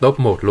top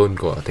 1 luôn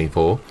của thành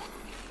phố.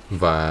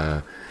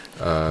 Và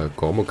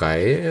có một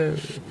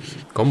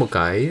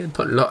cái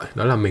thuận lợi,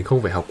 đó là mình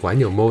không phải học quá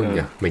nhiều môn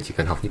nhỉ, mình chỉ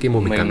cần học những cái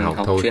môn mình cần học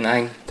thôi. Chuyên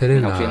Anh, thế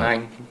nên học là chuyên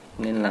Anh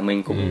nên là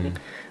mình cũng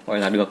gọi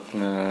là được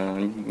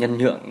nhân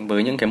nhượng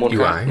với những cái môn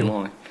ưu khác. ái, Đúng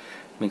rồi,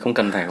 mình không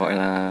cần phải gọi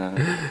là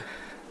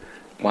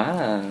quá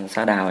là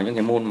sa đà vào những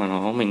cái môn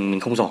mà mình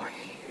không giỏi.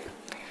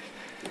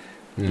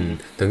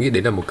 Tớ nghĩ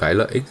đấy là một cái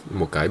lợi ích,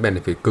 một cái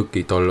benefit cực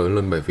kỳ to lớn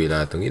luôn, bởi vì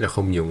là tớ nghĩ là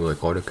không nhiều người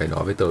có được cái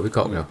đó với tớ với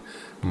cậu đâu.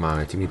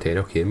 Mà chính vì thế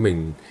nó khiến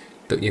mình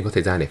tự nhiên có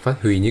thời gian để phát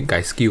huy những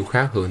cái skill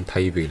khác hơn,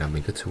 thay vì là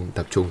mình cứ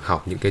tập trung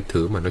học những cái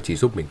thứ mà nó chỉ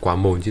giúp mình qua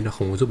môn chứ nó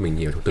không có giúp mình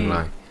nhiều trong tương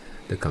lai.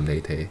 Tớ cảm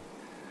thấy thế.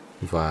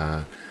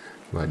 Và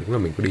đúng là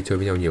mình có đi chơi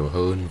với nhau nhiều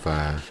hơn,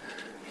 và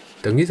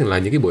tớ nghĩ rằng là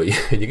những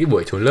cái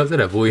buổi trốn lớp rất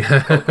là vui.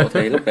 Cậu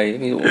thấy lúc đấy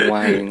ví dụ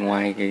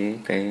ngoài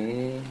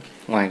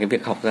cái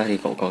việc học ra thì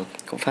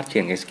cậu phát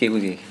triển cái skill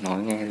gì,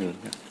 nói nghe rồi.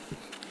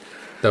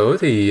 Tớ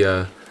thì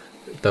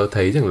tớ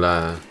thấy rằng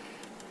là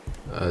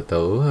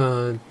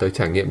tớ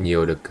trải nghiệm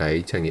nhiều được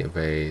cái trải nghiệm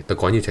về, tớ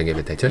có nhiều trải nghiệm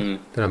về thể chất,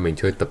 tức là mình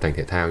chơi tập tành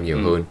thể thao nhiều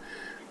hơn.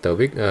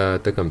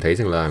 Tớ cảm thấy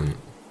rằng là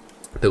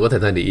tớ có thời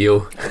gian để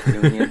yêu.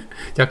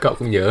 Chắc cậu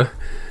cũng nhớ.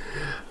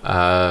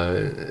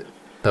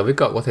 Tớ với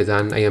cậu có thời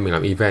gian anh em mình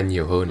làm event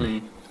nhiều hơn,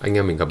 anh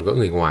em mình gặp gỡ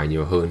người ngoài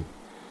nhiều hơn.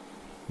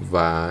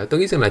 Và tôi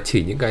nghĩ rằng là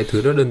chỉ những cái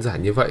thứ nó đơn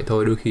giản như vậy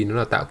thôi, đôi khi nó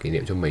là tạo kỷ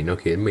niệm cho mình, nó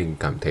khiến mình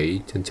cảm thấy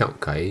trân trọng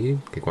cái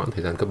quãng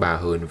thời gian cấp 3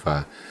 hơn,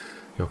 và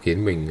nó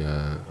khiến mình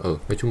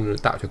nói chung nó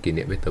tạo cho kỷ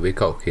niệm với tớ với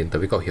cậu, khiến tớ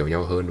với cậu hiểu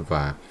nhau hơn.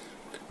 Và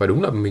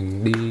đúng là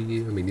mình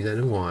đi ra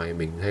nước ngoài,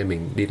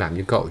 mình đi làm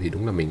như cậu, thì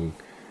đúng là mình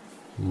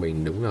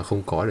đúng là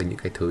không có được những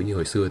cái thứ như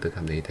hồi xưa. Tớ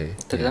cảm thấy thế.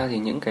 Thực ra thì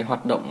những cái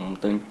hoạt động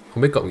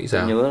không biết cậu nghĩ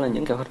sao? nhớ là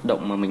những cái hoạt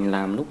động mà mình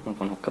làm lúc mà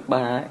còn học cấp 3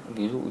 ấy,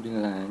 ví dụ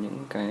như là những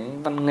cái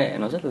văn nghệ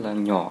nó rất là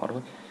nhỏ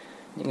thôi,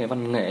 những cái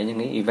văn nghệ, những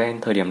cái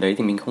event, thời điểm đấy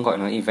thì mình không gọi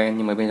nó event,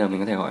 nhưng mà bây giờ mình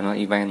có thể gọi nó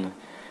event rồi.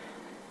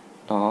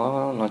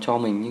 Nó cho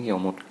mình như kiểu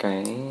một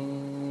cái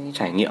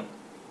trải nghiệm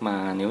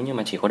mà nếu như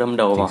mà chỉ có đâm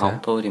đầu vào học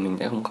thôi thì mình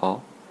sẽ không có.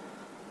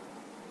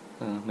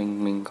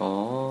 Mình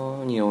có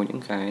nhiều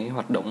những cái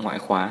hoạt động ngoại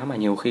khóa mà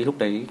nhiều khi lúc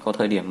đấy có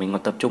thời điểm mình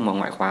còn tập trung vào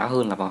ngoại khóa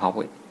hơn là vào học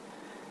ấy.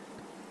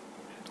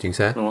 Chính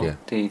xác. Đúng không?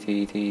 Yeah.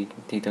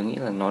 Thì tớ nghĩ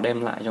là nó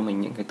đem lại cho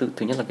mình những cái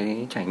thứ nhất là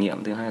cái trải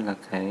nghiệm, thứ hai là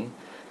cái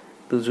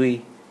tư duy.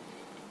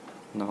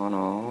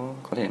 Nó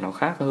có thể nó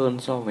khác hơn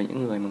so với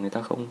những người mà người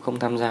ta không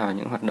tham gia vào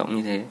những hoạt động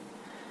như thế.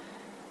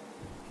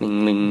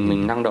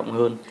 Mình năng động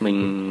hơn,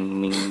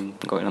 mình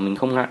gọi là mình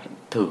không ngại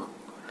thử.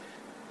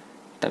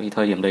 Tại vì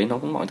thời điểm đấy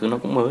mọi thứ nó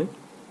cũng mới.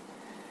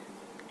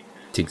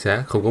 Chính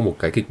xác, không có một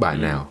cái kịch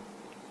bản nào.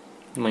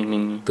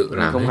 Mình tự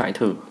làm không hết. ngại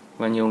thử,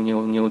 và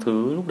nhiều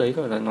thứ lúc đấy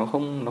gọi là nó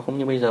không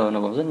như bây giờ,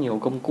 nó có rất nhiều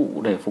công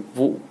cụ để phục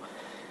vụ.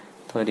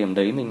 Thời điểm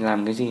đấy mình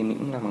làm cái gì mình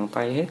cũng làm bằng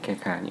tay hết, kể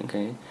cả những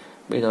cái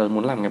bây giờ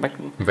muốn làm cái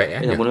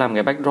muốn làm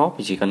cái backdrop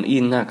thì chỉ cần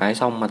in ra cái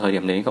xong. Mà thời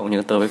điểm đấy cậu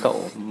nhớ tớ với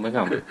cậu với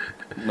cả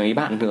mấy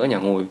bạn nữa nhỉ,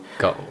 ngồi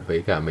cậu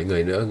với cả mấy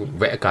người nữa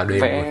vẽ cả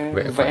đêm,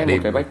 vẽ một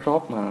cái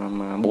backdrop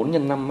mà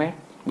 4x5 mét.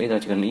 Bây giờ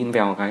chỉ cần in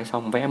vèo cái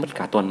xong, vẽ mất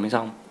cả tuần mới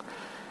xong.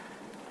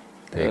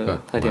 Thế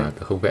thời điểm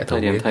không vẽ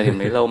thời điểm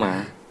đấy lâu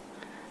mà.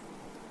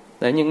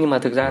 Đấy, nhưng mà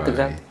thực ra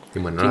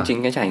nhưng mà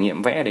chính cái trải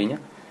nghiệm vẽ đấy nhá,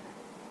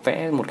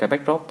 vẽ một cái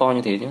backdrop to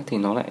như thế nhá, thì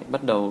nó lại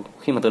bắt đầu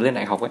khi mà tớ lên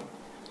đại học ấy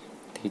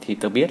thì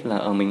tớ biết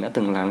là mình đã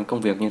từng làm cái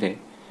công việc như thế.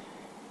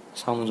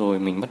 Xong rồi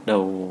mình bắt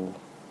đầu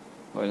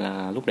gọi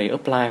là lúc đấy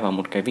apply vào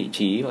một cái vị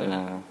trí gọi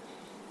là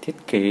thiết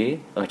kế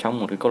ở trong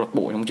một cái câu lạc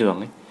bộ trong trường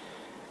ấy,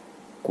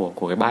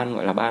 của cái ban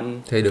gọi là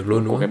ban Thế được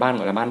luôn đúng của cái không? ban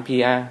gọi là ban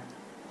PR.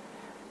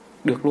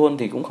 Được luôn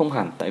thì cũng không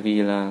hẳn, tại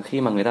vì là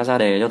khi mà người ta ra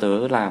đề cho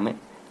tớ làm ấy,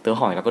 tớ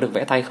hỏi là có được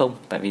vẽ tay không,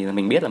 tại vì là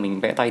mình biết là mình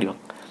vẽ tay được.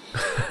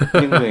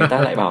 Nhưng người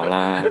ta lại bảo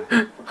là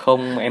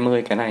không em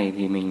ơi, cái này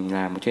thì mình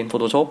làm trên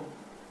Photoshop.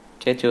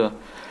 Chết chưa.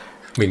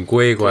 Mình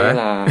quê Thế quá.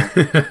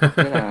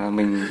 là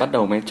mình bắt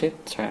đầu mới chết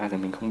chà, thì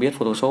mình không biết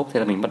Photoshop. Thế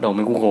là mình bắt đầu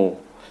mới Google,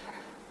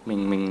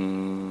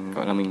 mình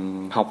gọi là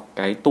mình học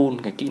cái tool,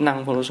 cái kỹ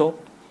năng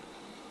Photoshop.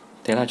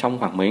 Thế là trong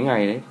khoảng mấy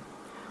ngày đấy,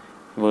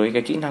 với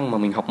cái kỹ năng mà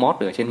mình học mót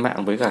được ở trên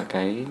mạng, với cả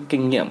cái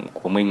kinh nghiệm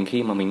của mình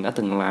khi mà mình đã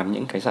từng làm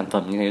những cái sản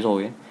phẩm như thế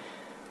rồi ấy,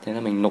 thế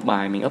là mình nộp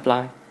bài, mình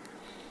apply.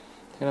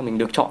 Thế là mình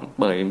được chọn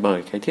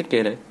bởi cái thiết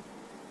kế đấy.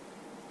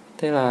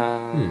 Thế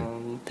là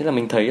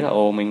mình thấy là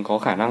mình có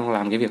khả năng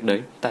làm cái việc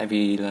đấy, tại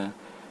vì là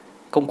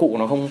công cụ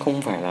nó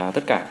không phải là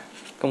tất cả.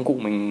 Công cụ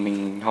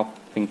mình học,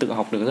 mình tự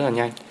học được rất là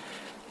nhanh,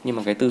 nhưng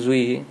mà cái tư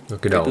duy ấy,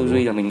 cái tư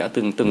duy là mình đã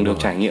từng được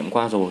trải nghiệm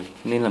qua rồi,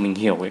 nên là mình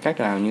hiểu cái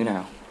cách làm như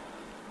nào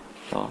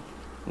đó.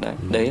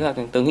 Đấy là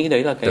tớ nghĩ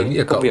đấy là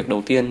cái công việc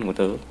đầu tiên của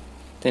tớ.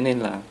 Thế nên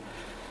là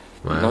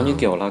nó như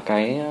kiểu là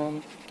cái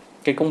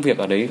công việc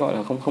ở đấy gọi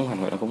là không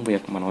hẳn gọi là công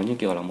việc, mà nó như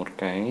kiểu là một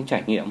cái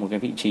trải nghiệm, một cái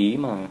vị trí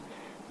mà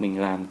mình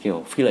làm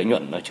kiểu phi lợi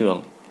nhuận ở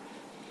trường,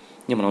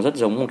 nhưng mà nó rất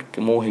giống một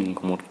cái mô hình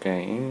của một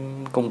cái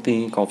công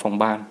ty có phòng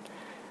ban,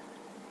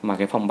 mà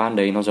cái phòng ban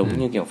đấy nó giống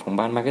như kiểu phòng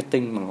ban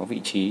marketing mà có vị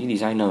trí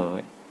designer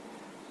ấy.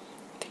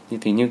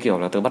 Thì như kiểu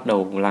là tớ bắt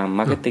đầu làm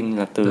marketing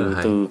là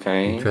từ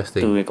cái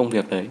công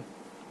việc đấy.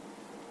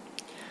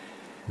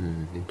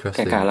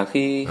 Kể cả là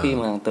khi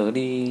mà tớ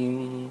đi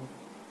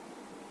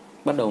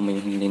bắt đầu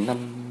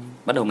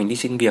mình đi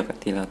xin việc ấy,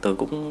 thì là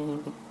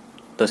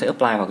tớ sẽ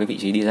apply vào cái vị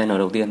trí designer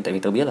đầu tiên, tại vì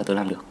tớ biết là tớ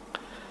làm được.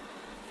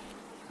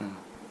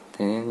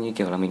 Thế như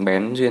kiểu là mình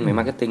bén duyên với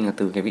marketing là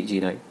từ cái vị trí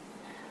đấy.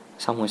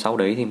 Xong rồi sau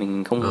đấy thì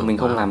mình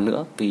không làm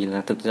nữa, vì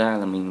là thực ra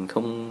là mình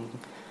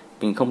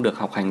không được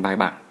học hành bài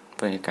bản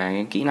về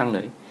cái kỹ năng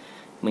đấy.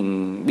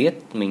 Mình biết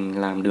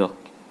mình làm được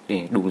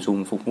để đủ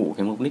dùng phục vụ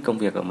cái mục đích công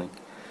việc của mình.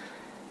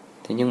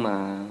 Thế nhưng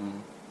mà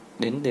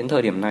đến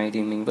thời điểm này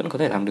thì mình vẫn có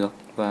thể làm được.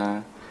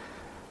 Và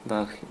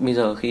bây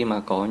giờ khi mà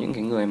có những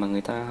cái người mà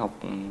người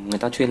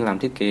ta chuyên làm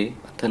thiết kế,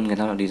 bản thân người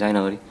ta là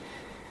designer đi,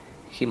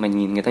 khi mà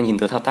người ta nhìn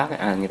tớ thao tác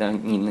ấy,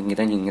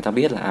 người ta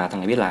biết là thằng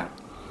này biết làm,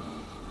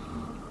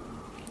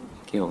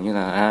 kiểu như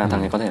là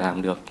thằng này có thể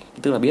làm được,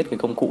 tức là biết cái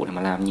công cụ để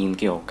mà làm, nhìn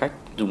kiểu cách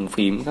dùng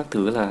phím các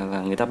thứ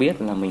là người ta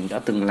biết là mình đã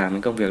từng làm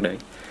cái công việc đấy.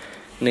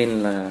 Nên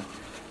là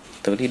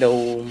tớ đi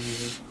đâu,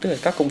 tức là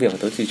các công việc của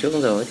tớ từ trước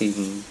đến giờ ấy, thì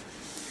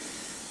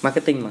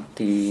marketing mà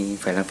thì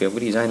phải làm việc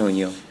với designer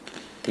nhiều,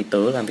 thì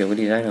tớ làm việc với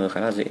designer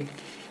khá là dễ.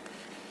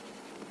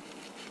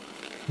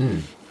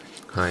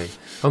 Hay.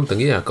 Không, tớ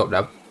nghĩ là cậu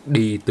đã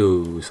đi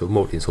từ số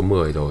 1 đến số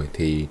 10 rồi,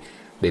 thì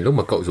đến lúc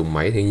mà cậu dùng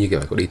máy thì như kiểu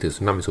là cậu đi từ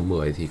số 5 đến số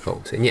 10 thì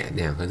cậu sẽ nhẹ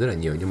nhàng hơn rất là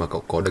nhiều. Nhưng mà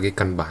cậu có được cái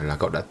căn bản là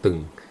cậu đã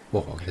từng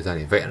bỏ cái thời gian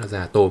để vẽ nó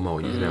ra, tô màu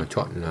như thế nào,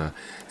 chọn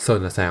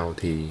sơn ra sao,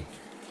 thì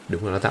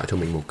đúng là nó tạo cho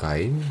mình một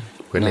cái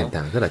nền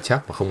tảng rất là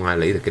chắc, và không ai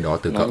lấy được cái đó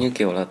từ nó cậu. Nó như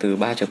kiểu là từ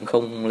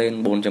 3.0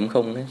 lên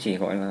 4.0 đấy, chỉ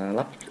gọi là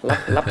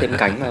lắp thêm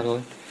cánh vào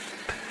thôi.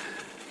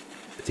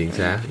 Chính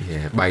xác,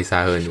 bay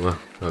xa hơn đúng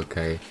không?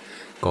 Ok.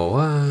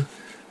 Có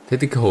thế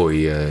thì cái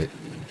hồi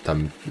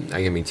tầm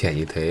anh em mình trẻ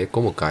như thế,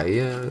 có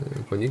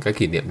những cái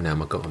kỷ niệm nào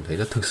mà cậu cảm thấy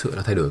nó thực sự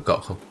nó thay đổi cậu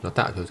không? Nó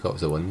tạo cho cậu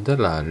dấu ấn rất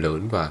là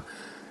lớn, và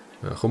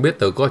không biết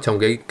tớ có trong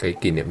cái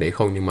kỷ niệm đấy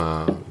không, nhưng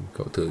mà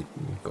cậu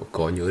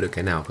có nhớ được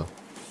cái nào không?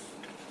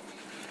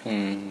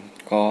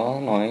 Có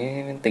nói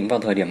tính vào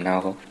thời điểm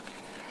nào không?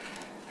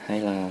 Hay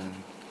là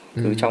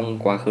cứ trong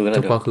quá khứ là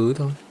trong được? Quá khứ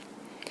thôi.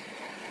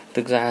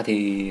 Thực ra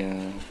thì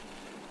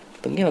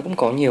tôi nghĩ là cũng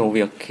có nhiều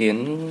việc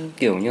khiến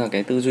kiểu như là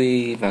cái tư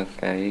duy và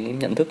cái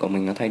nhận thức của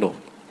mình nó thay đổi.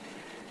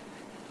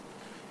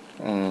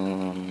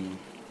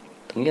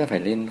 Tôi nghĩ là phải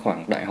lên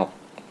khoảng đại học,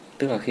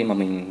 tức là khi mà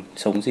mình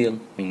sống riêng,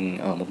 mình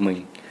ở một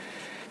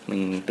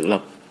mình tự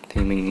lập,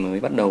 thì mình mới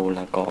bắt đầu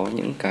là có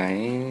những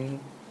cái,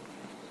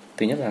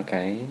 thứ nhất là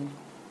cái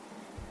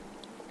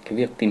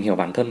việc tìm hiểu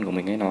bản thân của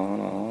mình ấy, nó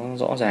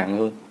rõ ràng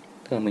hơn.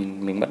 Tức là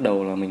mình bắt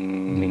đầu là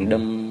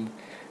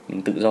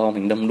mình tự do,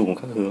 mình đâm đủ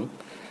các hướng.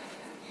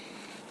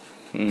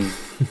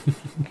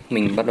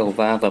 Mình bắt đầu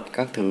va vập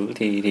các thứ,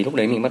 thì lúc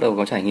đấy mình bắt đầu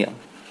có trải nghiệm,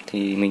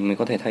 thì mình mới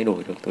có thể thay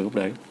đổi được từ lúc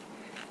đấy.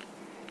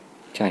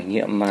 Trải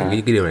nghiệm mà Tôi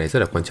nghĩ cái điều này rất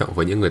là quan trọng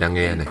với những người đang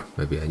nghe này,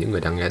 bởi vì những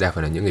người đang nghe đa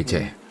phần là những người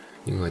trẻ,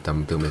 những người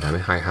tầm từ 18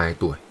 đến 22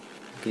 tuổi.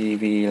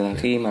 Vì là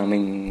khi mà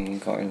mình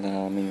gọi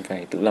là mình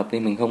phải tự lập đi,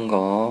 mình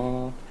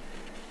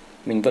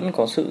vẫn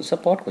có sự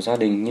support của gia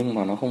đình, nhưng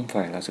mà nó không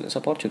phải là sự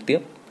support trực tiếp.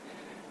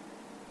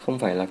 Không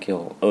phải là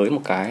kiểu ới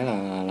một cái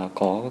là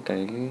có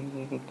cái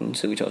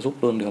sự trợ giúp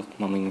luôn được,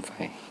 mà mình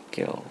phải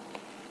kiểu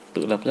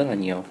tự lập rất là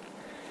nhiều.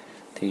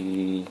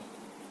 Thì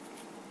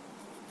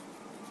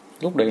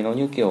lúc đấy nó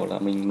như kiểu là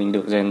mình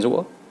được rèn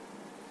giũa.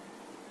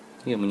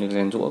 Như mình được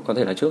rèn giũa, có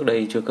thể là trước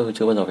đây chưa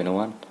bao giờ phải nấu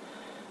ăn,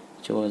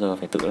 chưa bao giờ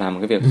phải tự làm một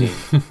cái việc gì.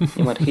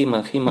 Nhưng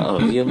mà khi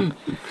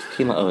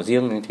mà ở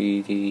riêng này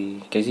thì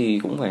cái gì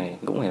cũng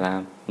phải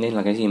làm, nên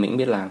là cái gì mình cũng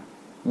biết làm.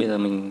 Bây giờ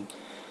mình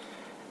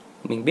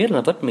biết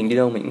là vất mình đi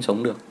đâu mình cũng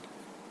sống được.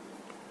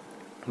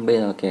 Bây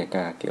giờ kể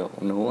cả kiểu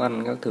nấu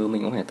ăn các thứ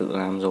mình cũng phải tự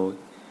làm rồi,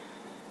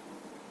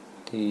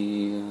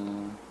 thì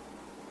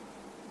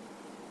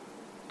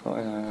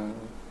gọi là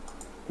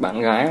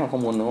bạn gái mà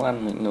không muốn nấu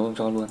ăn mình nấu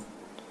cho luôn.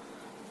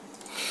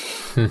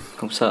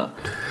 Không sợ.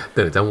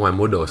 Tưởng ra ngoài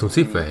mua đồ xong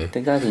ship về.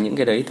 Thực ra thì những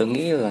cái đấy tớ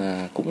nghĩ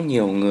là cũng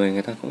nhiều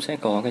người ta cũng sẽ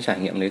có cái trải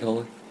nghiệm đấy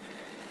thôi.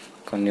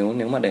 Còn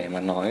nếu mà để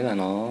mà nói là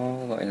nó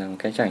gọi là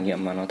cái trải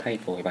nghiệm mà nó thay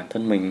đổi bản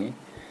thân mình ấy,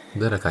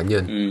 Rất là cá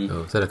nhân.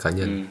 Rất là cá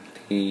nhân.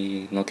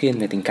 thì nó thiên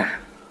về tình cảm.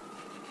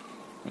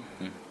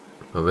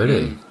 Và với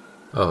lại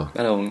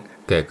Bắt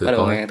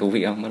đầu nghe thú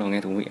vị không?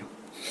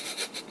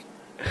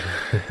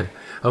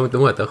 Không,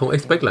 đúng rồi, tớ không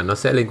expect là nó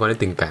sẽ liên quan đến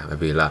tình cảm, bởi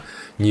vì là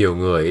nhiều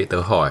người ấy,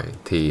 tớ hỏi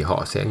thì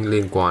họ sẽ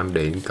liên quan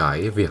đến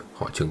cái việc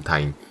họ trưởng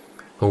thành,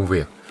 công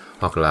việc,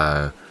 hoặc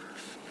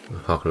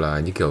là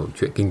như kiểu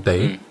chuyện kinh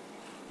tế.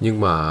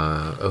 Nhưng mà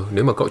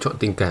nếu mà cậu chọn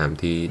tình cảm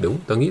thì đúng,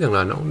 tớ nghĩ rằng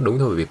là nó đúng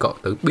thôi, bởi vì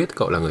tớ biết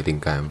cậu là người tình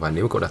cảm, và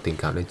nếu mà cậu đặt tình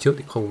cảm lên trước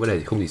thì không vấn đề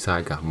gì, không gì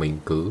sai cả, mình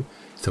cứ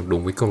sống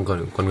đúng với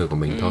con người của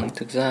mình thôi.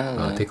 Thực ra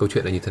là thế câu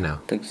chuyện là như thế nào?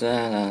 Thực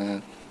ra là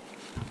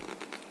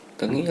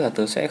tớ nghĩ là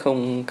tớ sẽ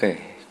không kể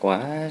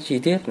quá chi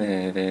tiết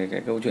về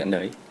cái câu chuyện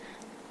đấy.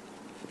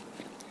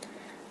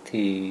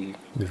 Thì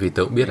vì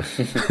tớ cũng biết à.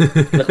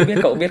 Tớ không biết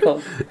cậu biết không.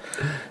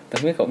 Tớ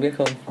biết cậu biết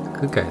không.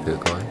 Cứ kể thử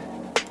coi.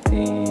 Thì